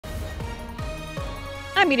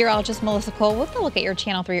I'm meteorologist Melissa Cole with a look at your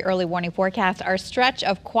Channel 3 early warning forecast. Our stretch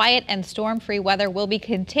of quiet and storm-free weather will be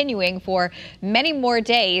continuing for many more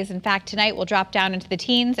days. In fact, tonight we'll drop down into the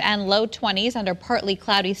teens and low 20s under partly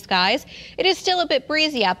cloudy skies. It is still a bit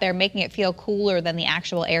breezy out there, making it feel cooler than the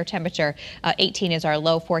actual air temperature. 18 is our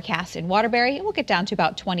low forecast in Waterbury, and we'll get down to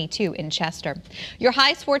about 22 in Chester. Your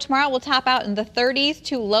highs for tomorrow will top out in the 30s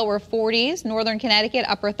to lower 40s. Northern Connecticut,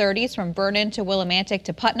 upper 30s from Vernon to Willimantic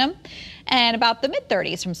to Putnam, and about the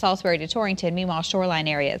mid-30s from Salisbury to Torrington. Meanwhile, shoreline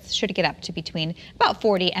areas should get up to between about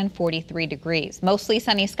 40 and 43 degrees. Mostly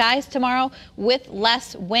sunny skies tomorrow with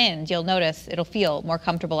less wind. You'll notice it'll feel more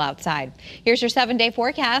comfortable outside. Here's your 7-day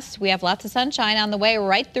forecast. We have lots of sunshine on the way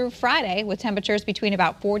right through Friday with temperatures between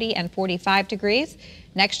about 40 and 45 degrees.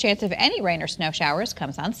 Next chance of any rain or snow showers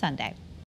comes on Sunday.